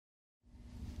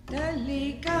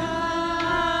Talika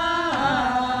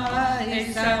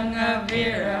isang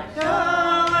birako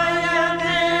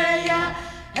ayaneya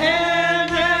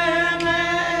eneneyange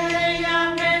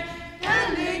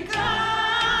talika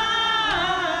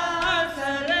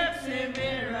salep si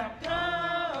birako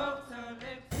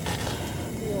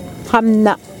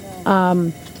Hamna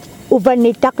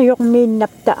uvanitak yok min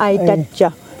napta ay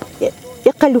tatya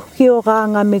ikalukyo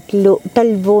ka nga miklo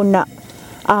talbo na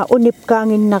unip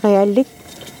kangin na kayalik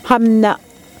hamna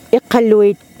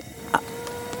ikaluit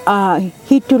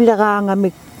hitulaka nga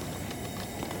mik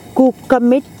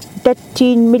kukamit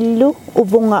tatin millo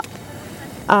ubunga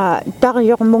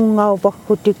takyok mong nga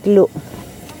upakutiklo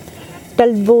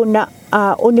talbo na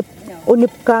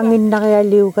unip kangin na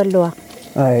kayaliw kalwa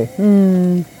Ay.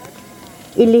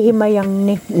 Ilihimayang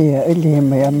ni. Iya,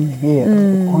 ilihimayang ni. Iya.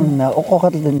 Kung na,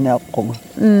 ukakatlin na ako.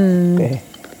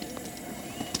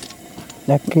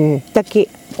 Okay. Taki,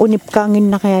 unip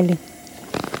kangin na kayali.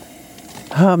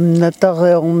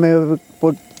 Takayong may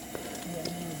wikput.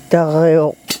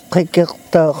 Takayong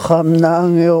kikikta. Na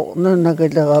ang yok na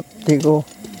nagalakapti ko.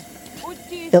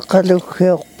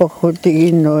 Ikalukyok pa ko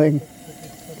tinginoin.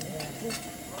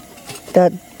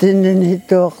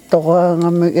 Tininito ako nga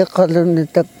may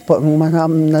ikalunitak pang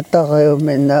manam na takayo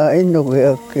may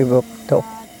nainuwi akibak to.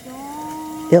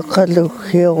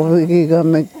 Ikalukyo wiki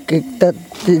kami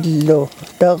kiktatilo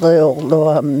takayo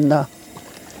luham na.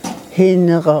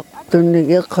 Hinakak tunig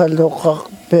ikalukak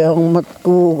piyang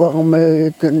matkukang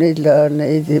may ito nila na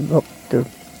itibak to.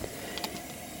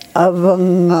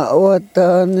 Abang nga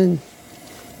watanin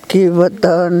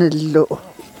kibatanin lo.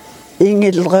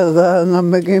 Ingil ka nga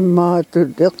maging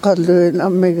matod, ikaluin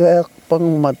ang magayak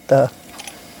pang mata.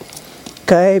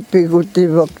 Kaya piguti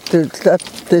baktod at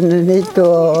tininito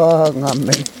ang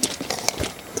amin.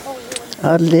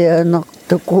 Alianak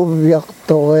to kubyak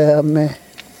to kaya me.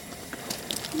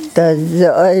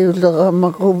 Tadya ayaw ka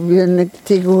makubyan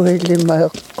nagtiguhili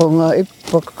mayak ko nga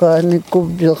ipakani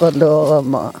kubya ka lo ka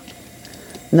ma.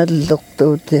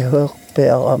 Nalukto tihok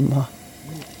pya ka ma.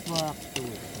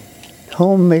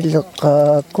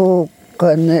 Humilaka ko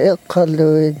ka na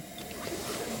ikaluin.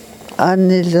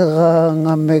 Anila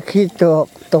nga may kito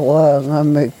akto ka nga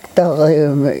may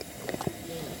takayo may.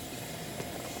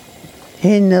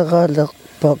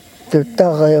 Hinakalakpak to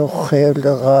takayo kayo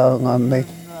ka nga may.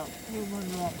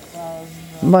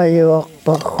 Mayawak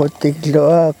pa ko tiglo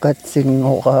akat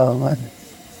singukangan.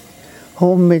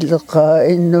 Humilaka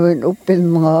inuin upin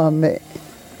mga may.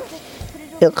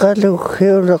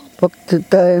 Ikalukhiulak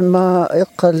pagtutay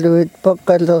ikaluit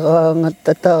pagkalakang at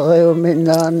tatakayo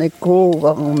minanay ko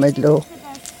ang melo.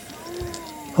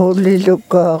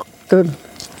 Hulilukak dun.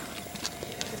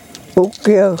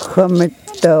 Ukya kamit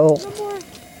tao.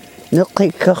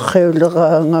 Nakikakhiulak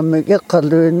ang amig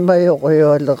ikaluin mayo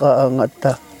kayo alakang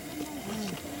ata.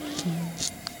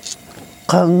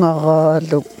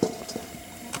 Kangakaluk.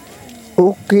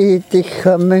 Ukitik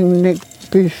kaming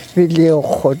nagpipili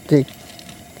ako dik.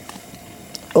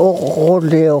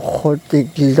 Okole ako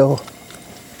tiglo.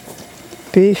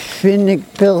 Pifinig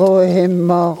pero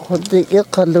hema ako tig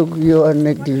ikalugyo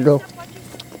aniglo.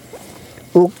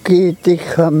 Ukiti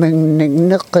kaming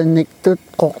nagnakinig tut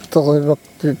koktoribak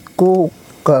tut ko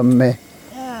kami.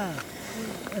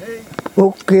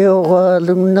 Ukiyo ka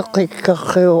lung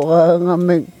nakikakiyo ka nga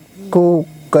may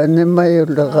kuka ni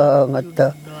mayula ka nga ta.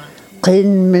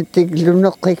 Kain metiglo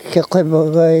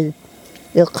nakikakibagay.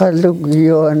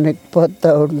 Ikalugyo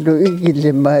nagpatawlo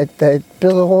igilimay tayo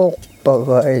pero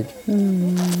pagay.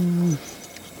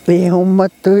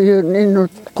 Ihumatuyo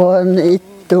ninut ko na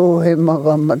ito ay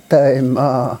makamatay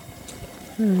ma.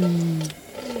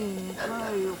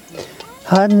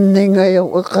 Hani ngayon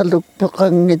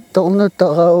ikalugpakang ito na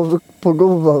takawik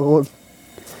pulubagon.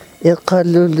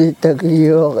 Ikalulitag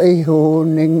iyo ay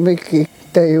huning may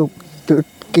kiktayok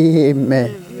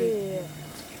tutkihime.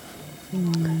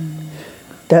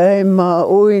 Dahil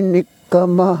mauinik ka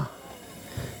ma.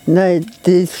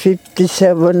 1957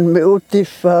 may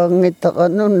utifangit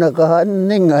ka nun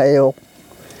naghahaning ayok.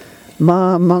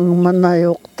 Mamang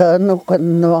manayok tano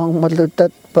kanuang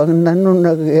malutat pang nanu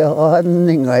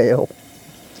nagyakahaning ayok.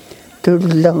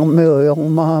 Tulang may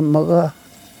yung mama ka.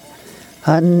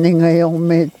 Haning ayok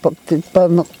may pagtit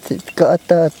pamaktit ka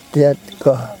at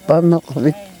ka.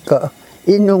 Pamakwit ka.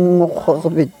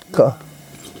 Inungokakbit ka.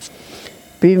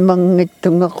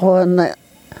 Pimangitong ako na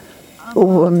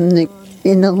uwamnik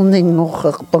inangningo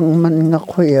pang man nga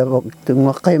kuya wag ito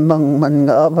nga kay man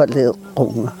nga abalik ko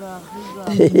nga.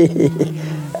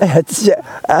 At siya,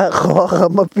 ako ka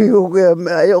mapiyuga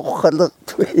ayaw ko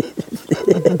kalakto.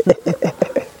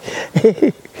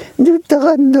 Dito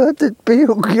ka natin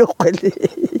piyugyo kali.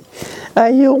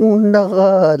 Ayong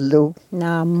nakalo.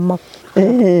 Namak.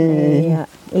 Eh.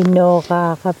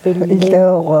 Inoka kapili.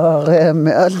 Ito kaya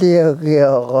may aliyagi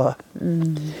ako.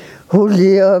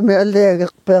 Huli may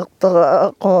aliyagi pekta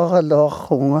ako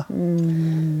ako nga.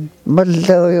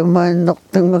 Malaw yung manak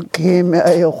tunga kimi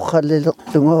ayaw kalilok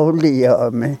tunga huli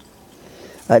may.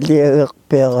 Aliyagi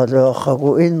pekta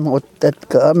ako inutat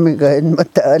kami kain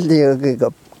mata aliyagi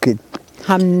kapkin.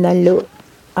 Hamnalo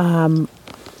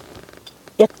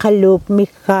ikalup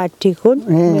mikatikon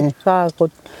mikakot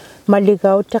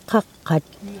maligaw ta kakat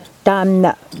tam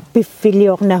na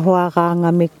pipiliok na huwa ka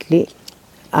nga mikli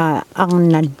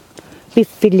ang nan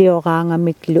pipiliok ka nga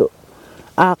miklo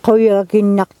kuya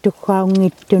kinakto ka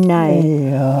ngito na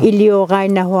iliyo ka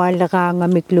na huwa ka nga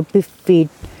miklo pipit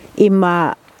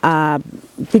ima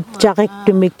pitchakik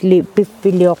tumikli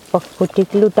pipiliok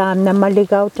pakutiklo tam na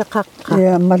maligaw ta kakat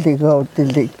Maligaw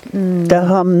tilik.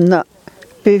 Taham na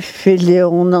pipiliok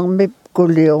ng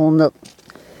mipkuliok na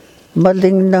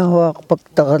maling nahawak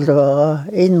pagtakalwa ka,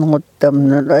 inutam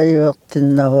na ayok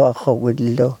tinawak ka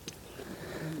wilo.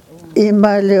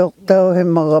 Imaliok tao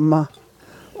himagama,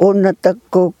 unatak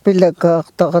ko pilagak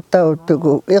takataw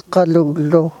tugo,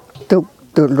 ikaluglo,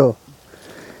 tugtulo.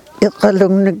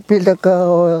 Ikalong nagpilagak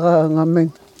ko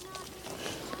kangaming.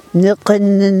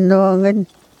 Nikininwangan,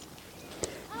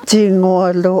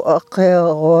 tingwalo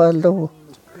akayawalo,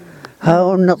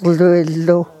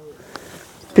 haunakluelo.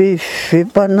 Pifi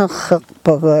panakak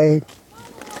pagay,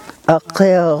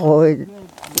 akaya ko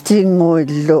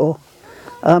tingulo,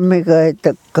 amigay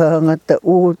takangata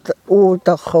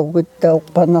utak ko kita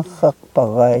panakak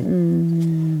pagay.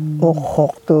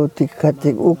 Ukok to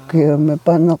tikatik ukiyo may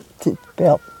panaktit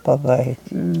pagay.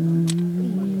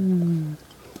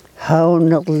 How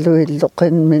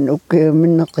nakluilokin min ukiyo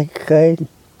min nakikain.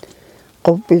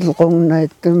 Kopil kong na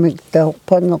ito migtaw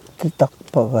panaktitak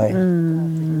pagay.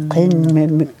 Kain may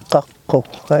mikakko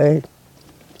kay.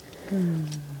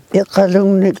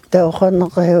 Ikalong nigtaw ka na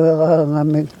kayo ka nga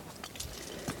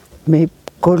may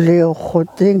kuliyo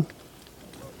kuting.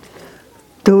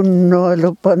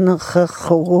 Tunolo pa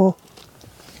nakakawo.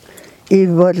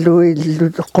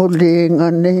 Iwaluil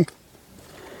kulingan eh.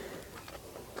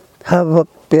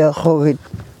 Habak piya ko it.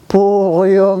 Puro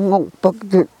yung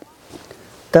pagdut.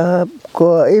 Tahap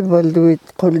ko iwaluit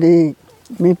kulig.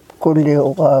 Mip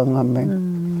kuliyo ka nga may.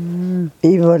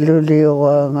 Iwaluliyo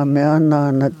ka nga may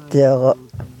ananat tiya ka.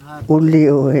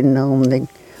 Uliuhin ng ning.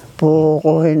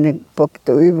 Puro hinig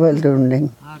pagto iwaluning.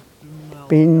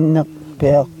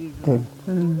 Pinakpiyak dun.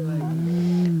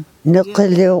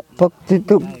 Nakaliw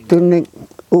pagtutugtunig.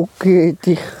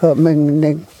 Ukiti kaming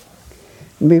ning.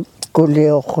 Mip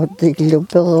kuliyo ko tiglo.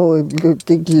 Pero iblo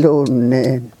tiglo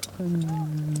nin.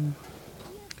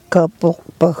 Kapok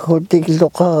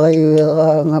paghutiglo kakayo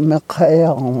nga may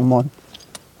kayang mon.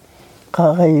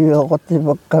 Kakayo ko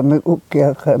tibag kami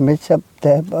ukya kami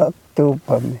September,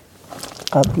 October.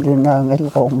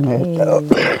 Kaplinangil kong meto.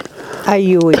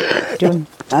 Ayun.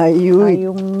 Ayun.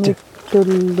 Ayong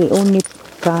tuli unip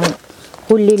ka.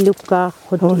 Hulilo ka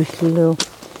kutilo.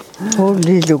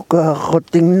 Hulilo ka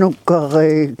kutingnog ka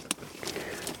kay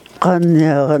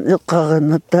kanya kan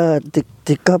ikanatatik.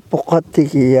 Tika po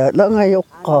katikiya lang ayok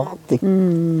kaktik.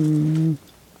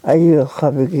 Ayaw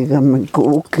kami kami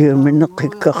kuukir may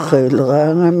nakikakil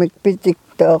ka nga magpitik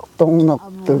taaktong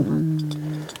naktun.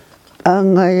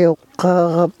 Ang ayok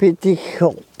kakapitik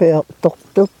hokpeak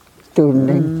tok-tok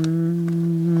tuning.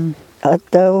 At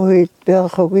tawit piya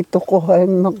kawito ko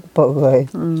hayang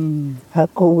nagpagay.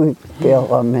 Hakawit piya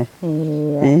kami.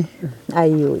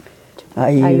 Ayun.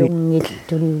 Ayong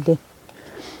ngitulde.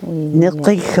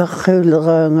 Nakikakil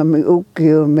ka nga may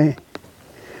ukyo may.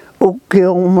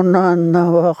 Ukyo mo na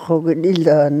nawako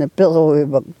ilan pero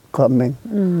ibag kami.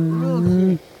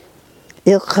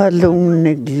 Ikalong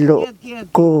niglo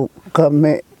ko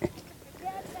kami.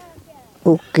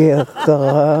 Ukyo ka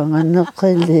nga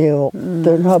nakiliok.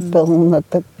 Doon habang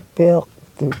natagpiyak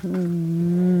doon.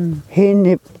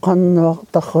 Hinip ka nawak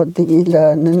tako di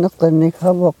ilan na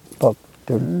nakanikawak pag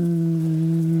doon.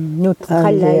 Nut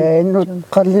kalay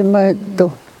ito.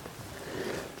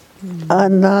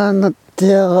 Ananat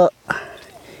tiya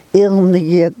yung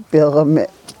nagiyag piya kami.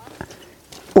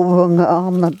 Uwa nga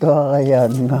ang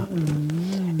nagkakayan nga.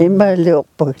 Imaliok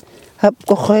pag. Hap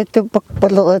ko kayo ito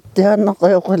pagpalakat yan na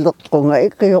kayo kalak ko nga.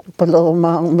 Ikayo pala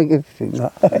kumahang magifi nga.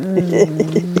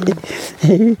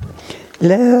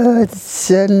 Lahat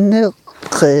sanik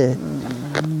eh.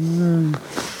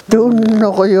 Doon na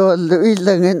kayo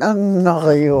ilangin ang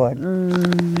nakayuan.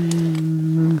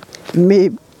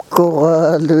 May ko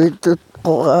kaluitut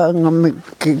ko ka nga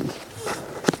magking.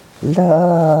 La,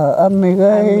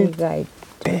 amigay.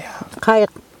 Kaya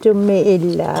tumi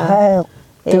illa.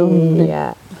 Haaqtuunni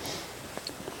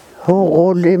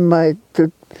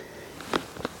huqulimaitut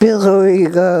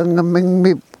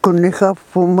piruigaangamingmip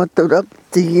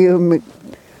kuniqarfumatulaqtigiumik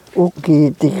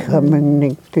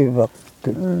ukiitikkamingnik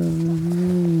pivaqtut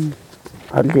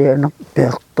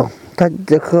alianaqpiartor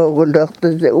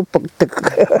tattakaugulaartase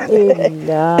upaqtakka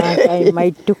illa ai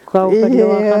maittukkau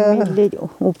kaluaqamilli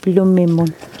uplumimun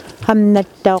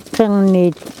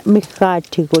hamnattaoqerniit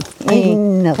miggaatigut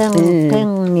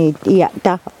qerniit ia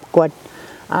taapkuat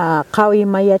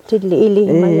qawimayatilli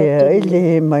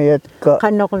ilihimayatka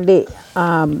qanorli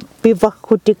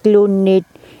pivaggutikluunniit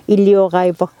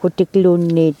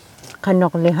ilioraivargutikluunniit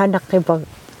qanorli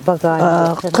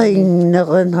hanaqqivagaat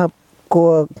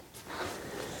qinneqinhapkuak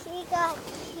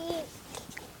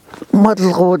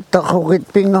malruuttaqugit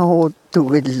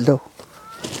pingahuuttugillu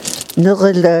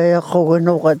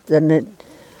neqilaayaqquginuqatsanit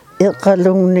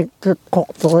iqalungniktut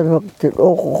qortorivaktut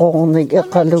uqqornik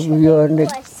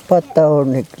iqalugyuanik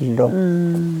patauniklu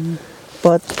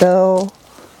patau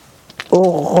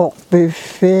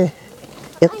uqqorpiffi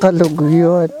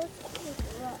iqalugyuat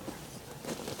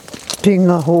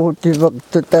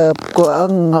pingahuutivaktut taapku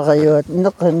angariuat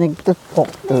neqiniktut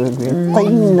qortuivit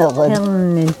qinneqin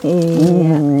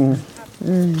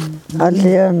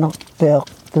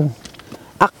alianarpiartun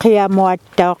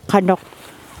aqiamuattao qanoq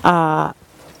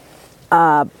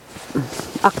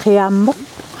aqiammoq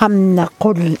hamna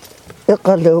qul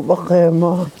iqaluup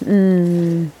aqiamu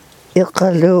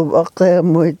iqaluup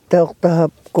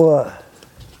aqiamuittaortahapkua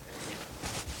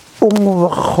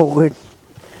unguvarrugit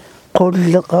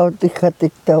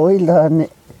qulleqautikkatiktawilaani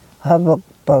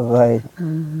havakpagait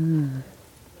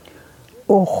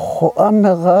urru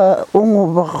amera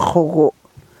unguvarrugu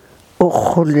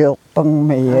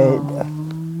urruliorpangmayaita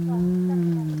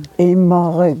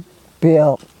imarik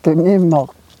piartun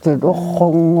imartut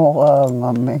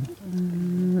urrungoraangami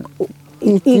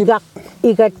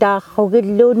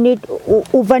igataarrugilluunniit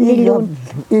uvanilluun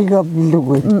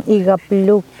igablugit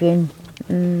igaplukin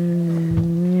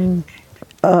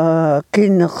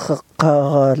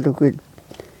kineqqaaraalugit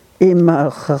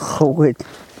imaarrarrugit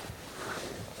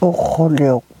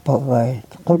urruliorpagait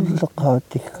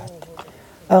qulleqautikkat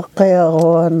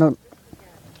aqiaruanut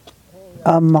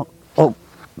amaqquk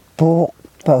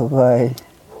puuqpagait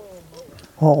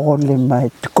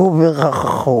horulimait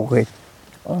kuvirarrugit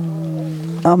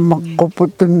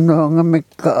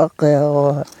аммаққупутуннуангамикка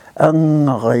ақиараа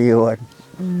ангариуат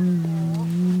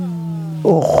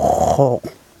орро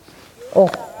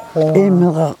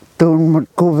имерартуунмут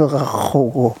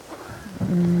куверарругу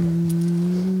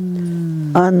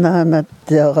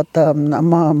анаанаттиаратаамна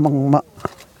маамангма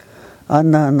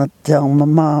анаанаттиарма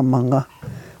мааманга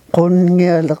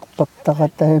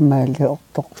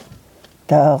qunnialerpartarataimaaliortoq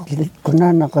taarlit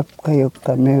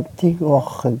kunanaqapkayukkamиук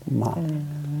тигуарригма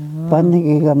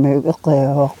панигигамиук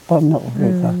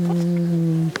эқиаварпамервига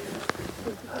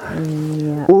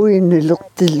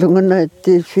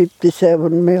уинилертиллуганаатти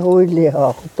 57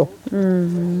 меруилиаарто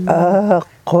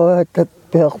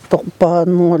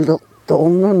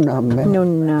ааққуатаппиарторпааннуалерторнуннаамми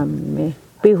нуннаамми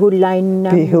пихулаинна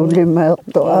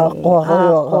пихулимаерто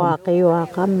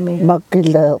ааққуақиуақамми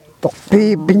маккилаерто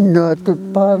пипиннуатут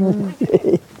паами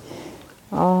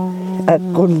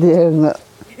аккуллианга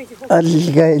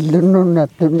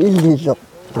аллгаиллуннуннаттун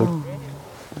иллилертут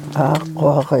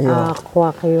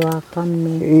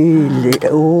ааққуақиуақамми или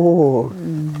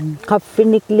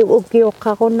qaффиникли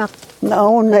укиоққарунақ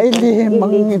науна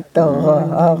илимангиттара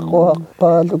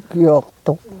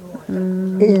ааққуақпаалукиортоқ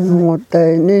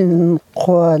ингутайнин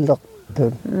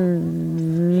қуалертун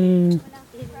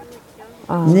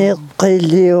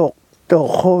неққилиоқ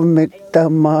тохумик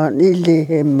тамаан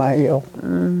илихимайо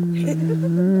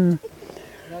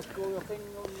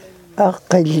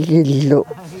аққилгиллу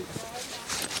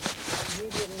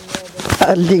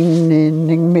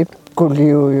алингнииннигмип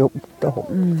кулиуйуктоо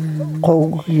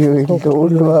қаугиуиллу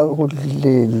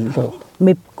улуагуллииллу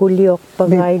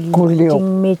мипкулиорпагай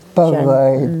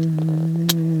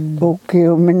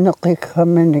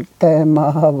укиуминнеқикхаминик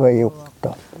таамааваюкто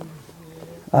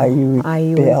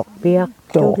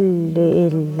аюиппиартулли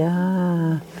илла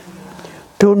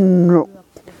тунну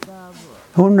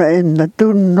хуна энна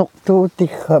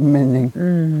туннортуутикхаминик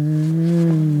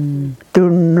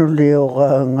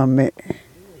туннулиораангами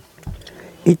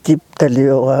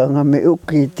итипталиораангами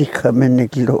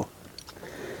укиитикхаминиклу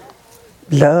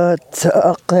лаатса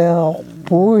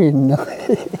ақиарпуинна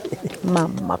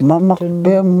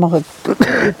маммақпиаммаратту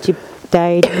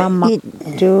итиптайт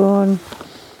маммартуун